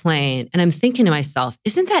off the plane and I'm thinking to myself,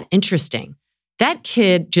 isn't that interesting? That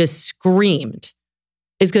kid just screamed,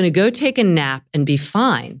 is going to go take a nap and be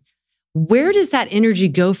fine. where does that energy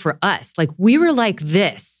go for us? Like we were like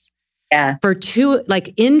this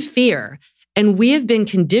like in fear. And we have been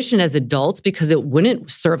conditioned as adults because it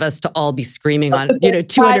wouldn't serve us to all be screaming on,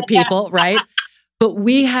 200 people, right? But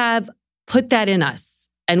we have put that in us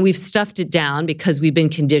and we've stuffed it down because we've been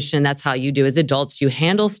conditioned. That's how you do as adults. You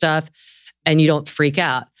handle stuff and you don't freak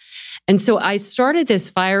out. And so I started this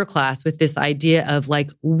fire class with this idea of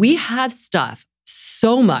like, we have stuff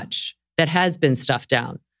so much that has been stuffed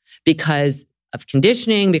down because of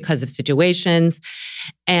conditioning, because of situations.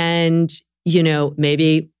 And,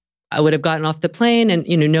 maybe I would have gotten off the plane and,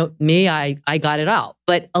 I got it out.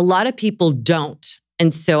 But a lot of people don't.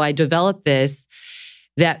 And so I developed this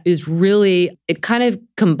that is really, it kind of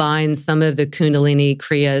combines some of the Kundalini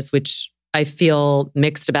Kriyas, which I feel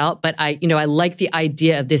mixed about. But I like the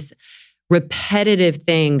idea of this repetitive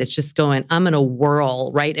thing that's just going, I'm going to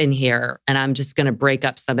whirl right in here and I'm just going to break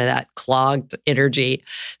up some of that clogged energy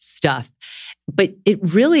stuff. But it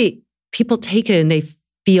really, people take it and they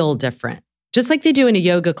feel different. Just like they do in a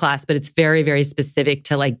yoga class, but it's very, very specific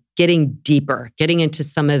to like getting deeper, getting into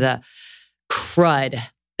some of the crud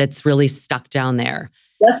that's really stuck down there.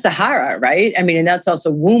 That's Sahara, right? I mean, and that's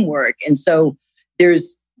also womb work. And so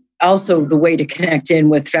there's also the way to connect in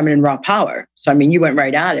with feminine raw power. So, I mean, you went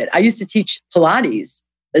right at it. I used to teach Pilates.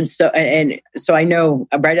 And so I know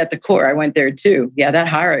right at the core, I went there too. Yeah, that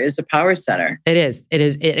Hara is a power center. It is.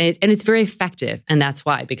 And it's very effective. And that's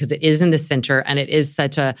why, because it is in the center and it is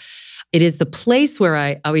it is the place where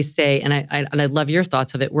I always say, and I love your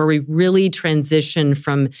thoughts of it, where we really transition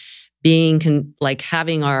from being like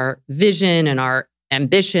having our vision and our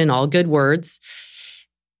ambition, all good words,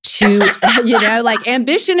 to, like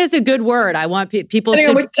ambition is a good word. I want people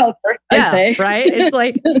to, which culture, I say. Right? It's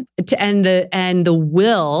like, and the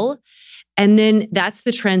will. And then that's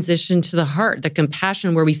the transition to the heart, the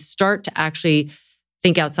compassion, where we start to actually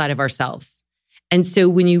think outside of ourselves. And so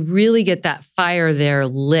when you really get that fire there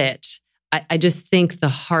lit, I just think the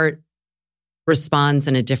heart responds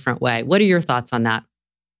in a different way. What are your thoughts on that?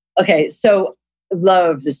 Okay, so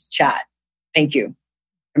love this chat. Thank you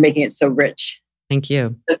for making it so rich. Thank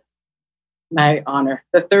you. My honor.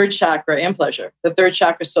 The third chakra and pleasure. The third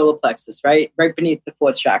chakra, solar plexus, right beneath the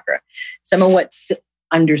fourth chakra. Some of what's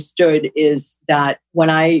understood is that when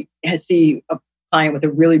I see a client with a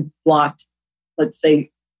really blocked, let's say,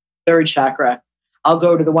 third chakra, I'll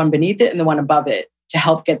go to the one beneath it and the one above it to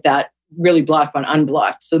help get that really blocked one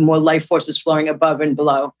unblocked. So more life forces flowing above and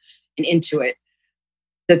below and into it.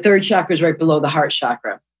 The third chakra is right below the heart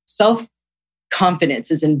chakra.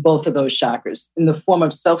 Self-confidence is in both of those chakras in the form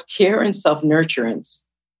of self-care and self-nurturance.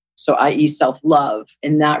 So i.e. self-love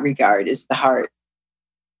in that regard is the heart.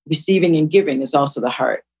 Receiving and giving is also the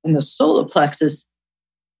heart. And the solar plexus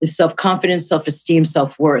is self-confidence, self-esteem,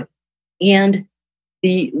 self-worth, and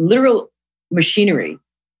the literal machinery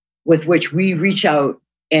with which we reach out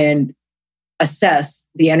and assess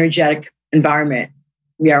the energetic environment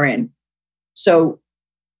we are in. So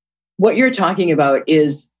what you're talking about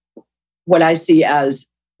is what I see as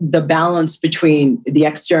the balance between the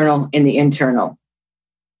external and the internal,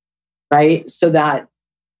 right? So that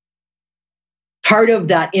part of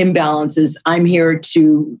that imbalance is I'm here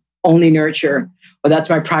to only nurture, or that's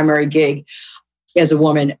my primary gig as a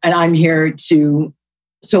woman. And I'm here to,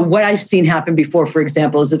 so what I've seen happen before, for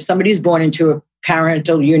example, is if somebody's born into a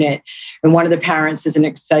parental unit and one of the parents isn't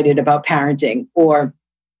excited about parenting, or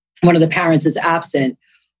one of the parents is absent,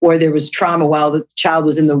 or there was trauma while the child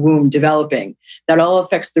was in the womb developing, that all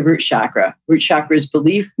affects the root chakra. Root chakra is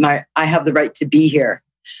belief, I have the right to be here.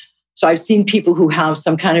 So I've seen people who have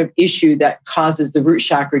some kind of issue that causes the root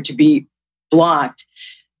chakra to be blocked,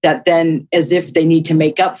 that then, as if they need to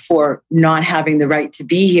make up for not having the right to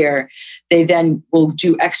be here, they then will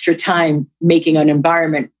do extra time making an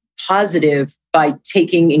environment positive by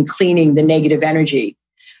taking and cleaning the negative energy,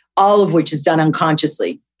 all of which is done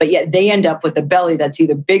unconsciously. But yet they end up with a belly that's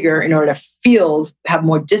either bigger in order to have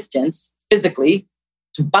more distance physically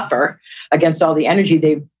to buffer against all the energy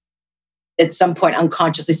they've at some point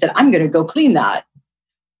unconsciously said, I'm going to go clean that.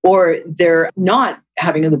 Or they're not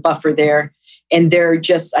having the buffer there. And they're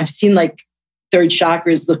just, I've seen like third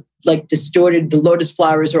chakras look like distorted. The lotus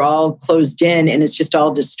flowers are all closed in and it's just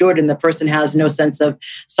all distorted. And the person has no sense of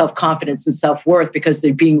self-confidence and self-worth because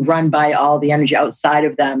they're being run by all the energy outside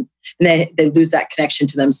of them. And they lose that connection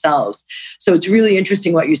to themselves. So it's really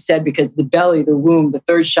interesting what you said, because the belly, the womb, the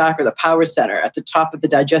third chakra, the power center at the top of the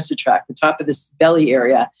digestive tract, the top of this belly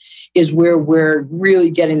area is where we're really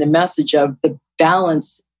getting the message of the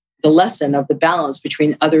balance, the lesson of the balance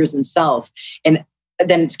between others and self. And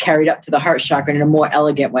then it's carried up to the heart chakra in a more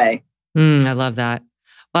elegant way. I love that.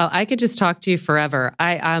 Well, I could just talk to you forever.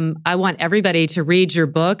 I want everybody to read your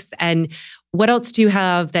books. And what else do you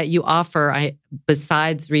have that you offer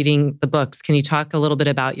besides reading the books? Can you talk a little bit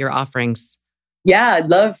about your offerings? Yeah, I'd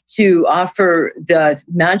love to offer the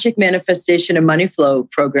Magic Manifestation and Money Flow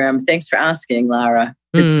program. Thanks for asking, Lara.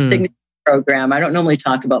 It's a signature program. I don't normally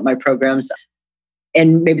talk about my programs,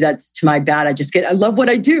 and maybe that's to my bad. I love what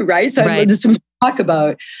I do, right? So I love this to talk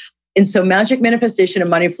about. And so Magic Manifestation and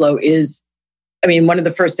Money Flow is, one of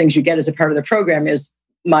the first things you get as a part of the program is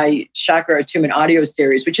my Chakra Attunement audio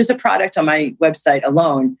series, which is a product on my website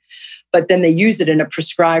alone. But then they use it in a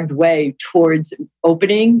prescribed way towards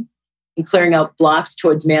opening and clearing out blocks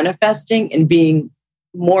towards manifesting and being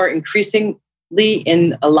more increasingly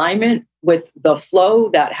in alignment with the flow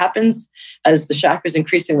that happens as the chakras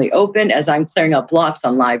increasingly open, as I'm clearing out blocks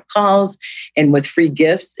on live calls and with free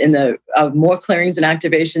gifts in the more clearings and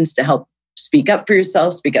activations to help speak up for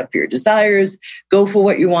yourself, speak up for your desires, go for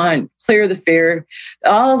what you want, clear the fear,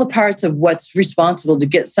 all the parts of what's responsible to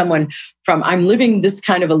get someone from I'm living this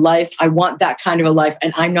kind of a life, I want that kind of a life,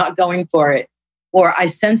 and I'm not going for it. Or I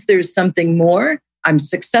sense there's something more, I'm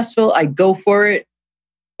successful, I go for it.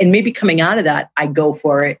 And maybe coming out of that, I go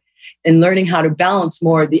for it. And learning how to balance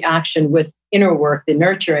more the action with inner work, the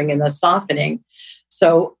nurturing and the softening.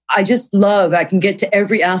 So I just love, I can get to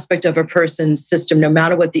every aspect of a person's system, no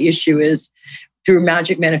matter what the issue is, through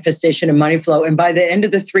Magic Manifestation and Money Flow. And by the end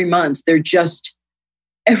of the 3 months, they're just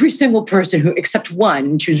every single person who, except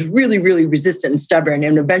one, she was really, really resistant and stubborn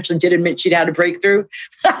and eventually did admit she'd had a breakthrough.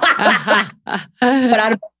 But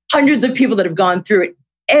out of hundreds of people that have gone through it,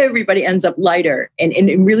 everybody ends up lighter and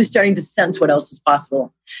really starting to sense what else is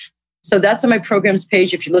possible. So that's on my programs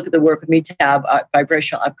page. If you look at the Work With Me tab at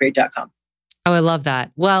vibrationalupgrade.com. Oh, I love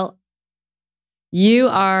that. Well, you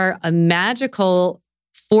are a magical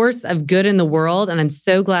force of good in the world. And I'm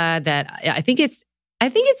so glad that I think it's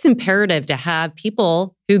imperative to have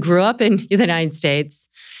people who grew up in the United States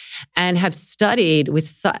and have studied with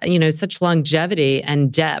such longevity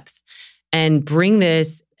and depth and bring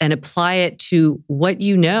this and apply it to what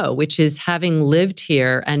you know, which is having lived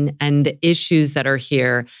here and the issues that are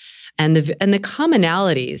here and the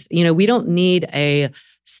commonalities. We don't need a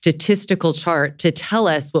statistical chart to tell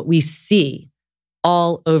us what we see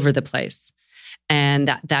all over the place.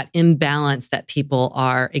 And that imbalance that people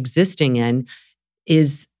are existing in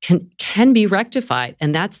can be rectified.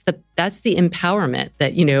 And that's the empowerment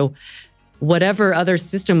that, whatever other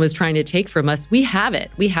system was trying to take from us, we have it.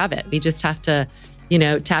 We just have to,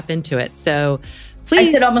 tap into it. So please.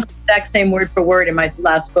 I said almost the exact same word for word in my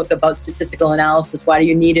last book about statistical analysis. Why do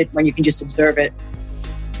you need it when you can just observe it?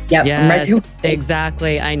 Yeah, yes, right through.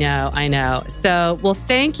 Exactly. I know. So, well,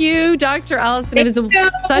 thank you, Dr. Allison. It was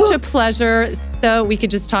such a pleasure. So we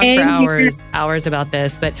could just talk for hours about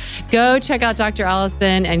this, but go check out Dr.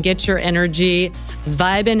 Allison and get your energy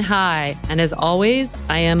vibing high. And as always,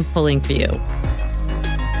 I am pulling for you.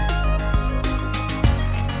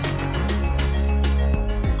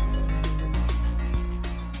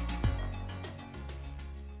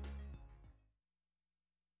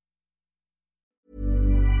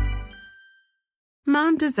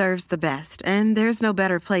 Mom deserves the best, and there's no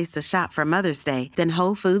better place to shop for Mother's Day than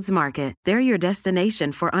Whole Foods Market. They're your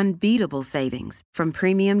destination for unbeatable savings, from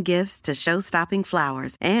premium gifts to show-stopping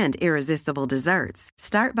flowers and irresistible desserts.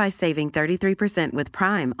 Start by saving 33% with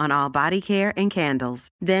Prime on all body care and candles.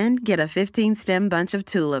 Then get a 15-stem bunch of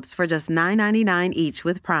tulips for just $9.99 each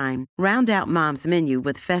with Prime. Round out Mom's menu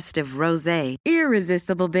with festive rosé,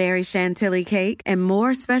 irresistible berry chantilly cake, and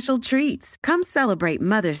more special treats. Come celebrate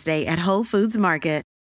Mother's Day at Whole Foods Market.